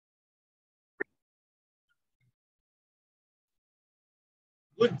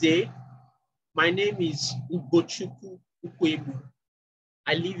Good day. My name is Ugochukwu Ukwebu.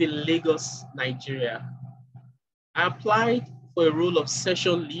 I live in Lagos, Nigeria. I applied for a role of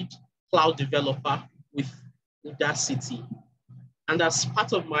session lead cloud developer with Udacity. And as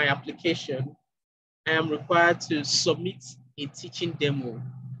part of my application, I am required to submit a teaching demo.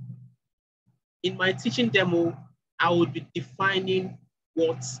 In my teaching demo, I would be defining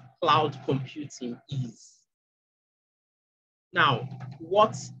what cloud computing is. Now,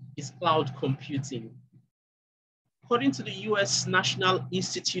 what is cloud computing? According to the US National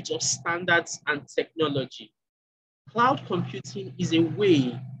Institute of Standards and Technology, cloud computing is a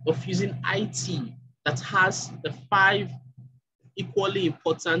way of using IT that has the 5 equally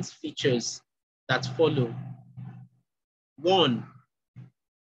important features that follow. 1,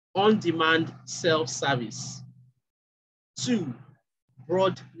 on-demand self-service. 2,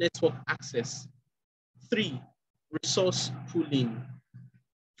 broad network access. 3, resource pooling.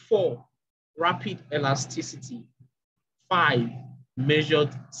 4, rapid elasticity. 5,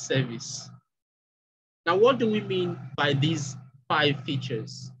 measured service. Now, what do we mean by these 5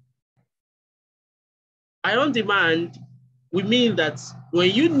 features? By on-demand, we mean that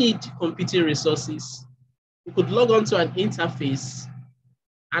when you need computing resources, you could log on to an interface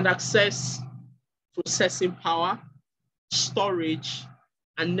and access processing power, storage,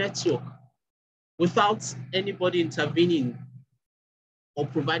 and network without anybody intervening or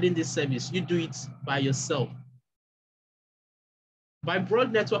providing this service. You do it by yourself. By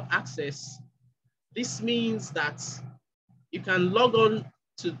broad network access, this means that you can log on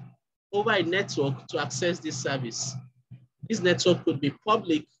to over a network to access this service. This network could be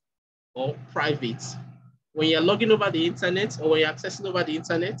public or private. When you're logging over the internet or when you're accessing over the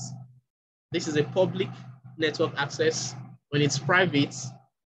internet, this is a public network access. When it's private,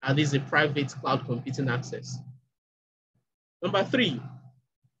 this is a private cloud computing access. Number 3,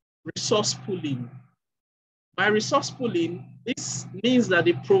 resource pooling. By resource pooling, this means that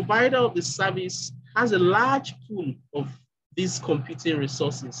the provider of the service has a large pool of these computing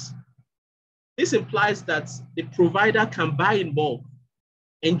resources. This implies that the provider can buy in bulk,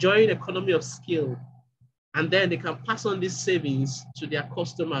 enjoying economy of scale, and then they can pass on these savings to their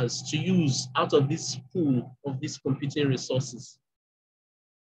customers to use out of this pool of these computing resources.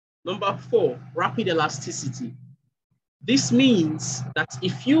 Number 4, rapid elasticity. This means that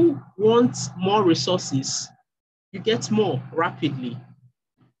if you want more resources, you get more rapidly.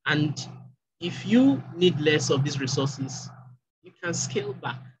 And if you need less of these resources, you can scale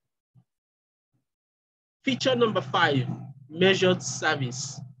back. Feature number 5, measured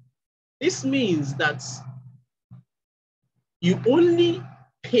service. This means that you only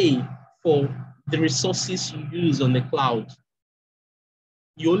pay for the resources you use on the cloud.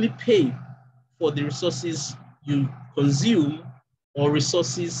 You only pay for the resources you consume or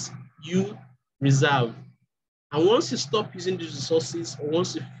resources you reserve. And once you stop using these resources, or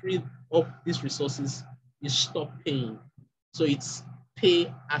once you free up these resources, you stop paying. So it's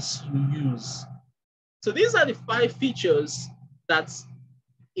pay as you use. So these are the 5 features that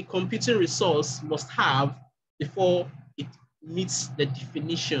a computing resource must have before it meets the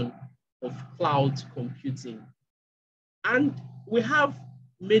definition of cloud computing. And we have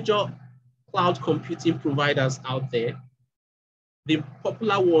major cloud computing providers out there. The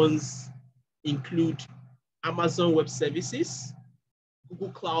popular ones include Amazon Web Services, Google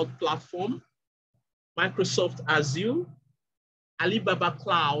Cloud Platform, Microsoft Azure, Alibaba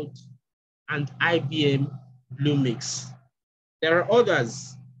Cloud, and IBM Bluemix. There are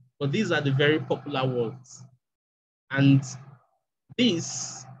others, but these are the very popular ones. And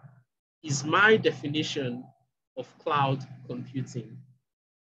this is my definition of cloud computing.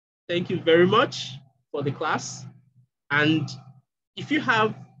 Thank you very much for the class. And if you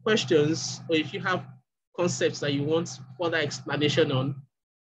have questions or if you have concepts that you want further explanation on,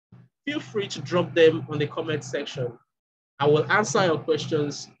 feel free to drop them on the comment section. I will answer your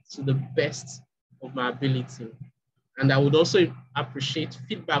questions to the best of my ability. And I would also appreciate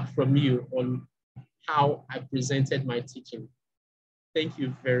feedback from you on how I presented my teaching. Thank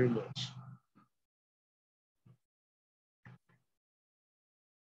you very much.